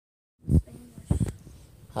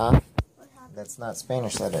Huh? What happened? That's not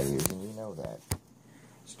Spanish that I use, and you know that.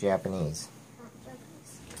 It's Japanese.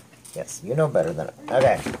 Japanese. Yes, you know better than I.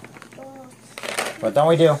 Okay. Oh. What don't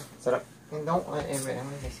we do? Sit up. And don't let anybody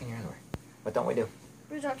see your underwear. What don't we do?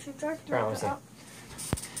 We don't do drugs. Turn around, let me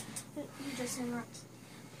You just interrupt.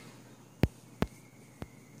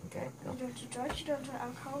 Okay. Go. We don't do drugs. You don't do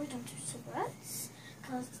alcohol. We don't do cigarettes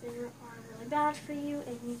because they are really bad for you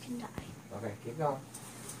and you can die. Okay, keep going.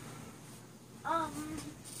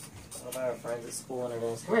 What about our friends at school and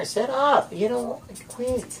everything? Come here, sit up. You don't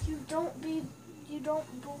quit. You don't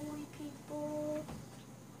bully people.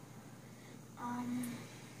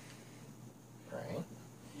 Right.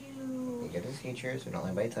 You We get as teachers. We don't let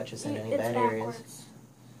anybody touch us in any it's bad backwards. areas.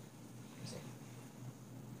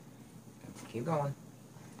 Keep going.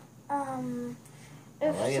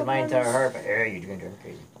 If I love my entire heart, but you're going to drive me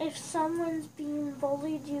crazy. If someone's being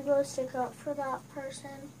bullied, you go stick up for that person.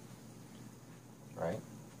 Right.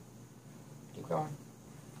 Keep going.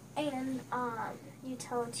 And you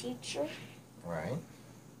tell a teacher. Right.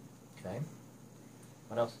 Okay.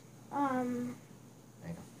 What else? There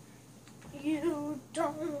you go. You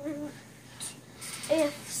don't.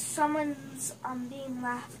 If someone's being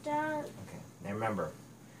laughed at. Okay. Now remember,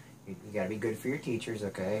 you got to be good for your teachers.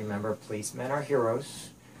 Okay. Remember, policemen are heroes.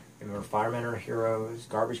 Remember, firemen are heroes.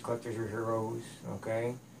 Garbage collectors are heroes.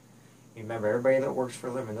 Okay. Remember, everybody that works for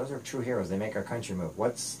a living, those are true heroes. They make our country move.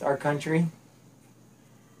 What's our country?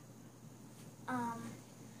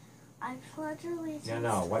 I pledge allegiance.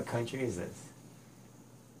 No. What country is this?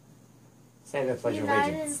 Say the Pledge of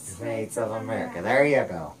United Allegiance. States of of America. America. There you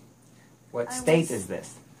go. What I state was- is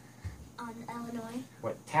this? Illinois.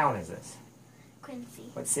 What town is this? Quincy.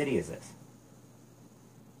 What city is this?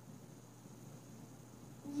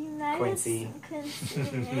 United Quincy. Quincy.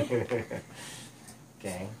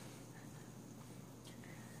 Okay.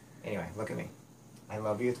 Anyway, look at me. I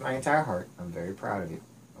love you with my entire heart. I'm very proud of you.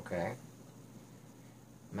 Okay?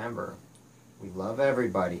 Remember, we love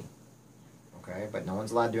everybody. Okay? But no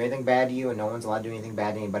one's allowed to do anything bad to you, and no one's allowed to do anything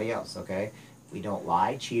bad to anybody else. Okay? We don't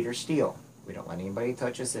lie, cheat, or steal. We don't let anybody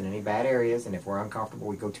touch us in any bad areas, and if we're uncomfortable,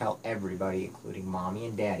 we go tell everybody, including Mommy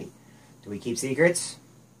and Daddy. Do we keep secrets?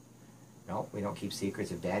 No, we don't keep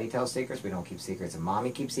secrets. If Daddy tells secrets, we don't keep secrets. If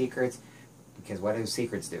Mommy keeps secrets, because what do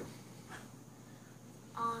secrets do?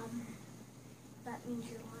 That means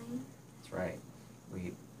you're lying. That's right.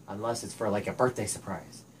 Unless it's for like a birthday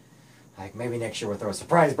surprise. Like maybe next year we'll throw a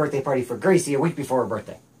surprise birthday party for Gracie a week before her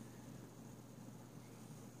birthday.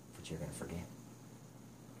 But you're going to forget.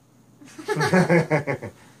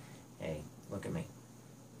 Hey, look at me.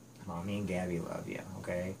 Mommy and Gabby love you,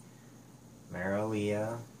 okay?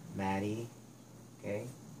 Marilia, Maddie, okay?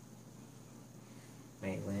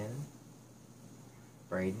 Maitland,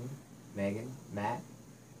 Braden, Megan, Matt.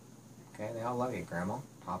 Okay, they all love you. Grandma,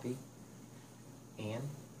 Poppy, Ann,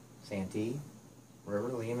 Santee, River,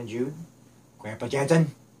 Liam, and Jude. Grandpa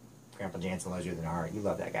Jansen. Grandpa Jansen loves you with a heart. You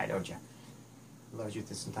love that guy, don't you? He loves you with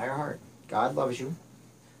his entire heart. God loves you.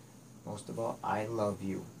 Most of all, I love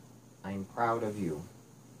you. I'm proud of you.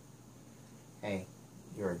 Hey,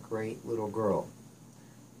 you're a great little girl.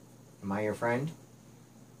 Am I your friend?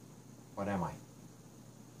 What am I?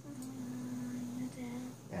 Your dad.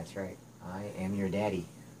 That's right. I am your daddy.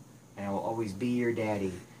 And I will always be your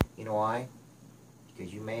daddy. You know why?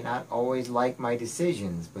 Because you may not always like my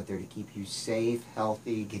decisions, but they're to keep you safe,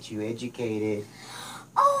 healthy, get you educated.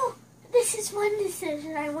 Oh, this is one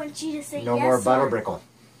decision I want you to say No yes more or- Butterbrickle.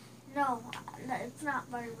 No, it's not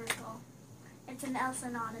Butterbrickle. It's an Elsa,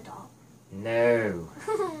 not a doll. No.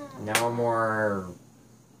 No more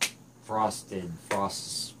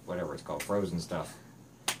whatever it's called, frozen stuff.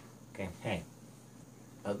 Okay, hey.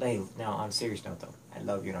 Hey, now on a serious note though, I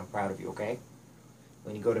love you and I'm proud of you, okay?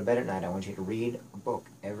 When you go to bed at night, I want you to read a book.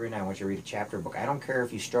 Every night I want you to read a chapter of a book. I don't care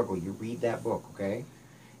if you struggle, you read that book, okay?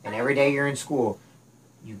 And every day you're in school,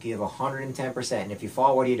 you give 110%. And if you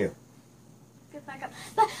fall, what do you do? Get back up.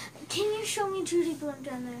 But can you show me Judy Bloom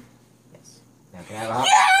down there? Yes. Now can I have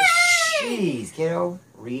a Jeez, kiddo.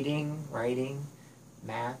 Reading, writing,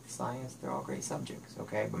 math, science, they're all great subjects,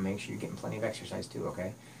 okay? But make sure you're getting plenty of exercise too,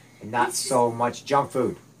 okay? And not so much junk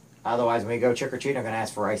food. Otherwise, when we go trick-or-treating, I'm going to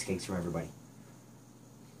ask for ice cakes from everybody.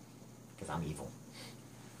 Because I'm evil.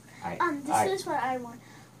 This is what I want.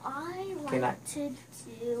 I wanted to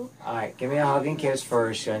do... Alright, give me a hug and kiss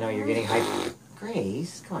first. I know you're getting hyped.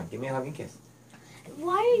 Grace, come on, give me a hug and kiss.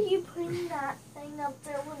 Why are you putting that thing up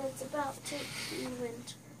there when it's about to be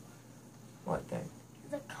winter? What thing?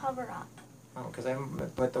 The cover-up. Oh, because I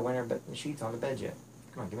haven't put the winter sheets on the bed yet.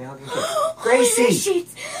 Come on, give me a hug and kiss. Gracie! Winter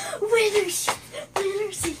sheets! Winter sheets!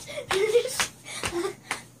 Winter sheets! Winter sheets!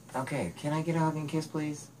 Okay, can I get a hug and kiss,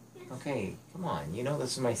 please? Okay, come on. You know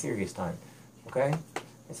this is my serious time. Okay?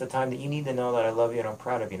 It's the time that you need to know that I love you and I'm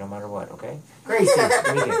proud of you no matter what, okay? Gracie,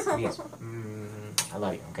 give me a kiss. Give me a kiss. I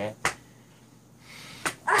love you, okay?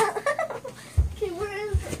 Okay,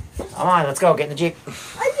 where is it? Come on, let's go. Get in the Jeep.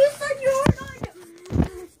 I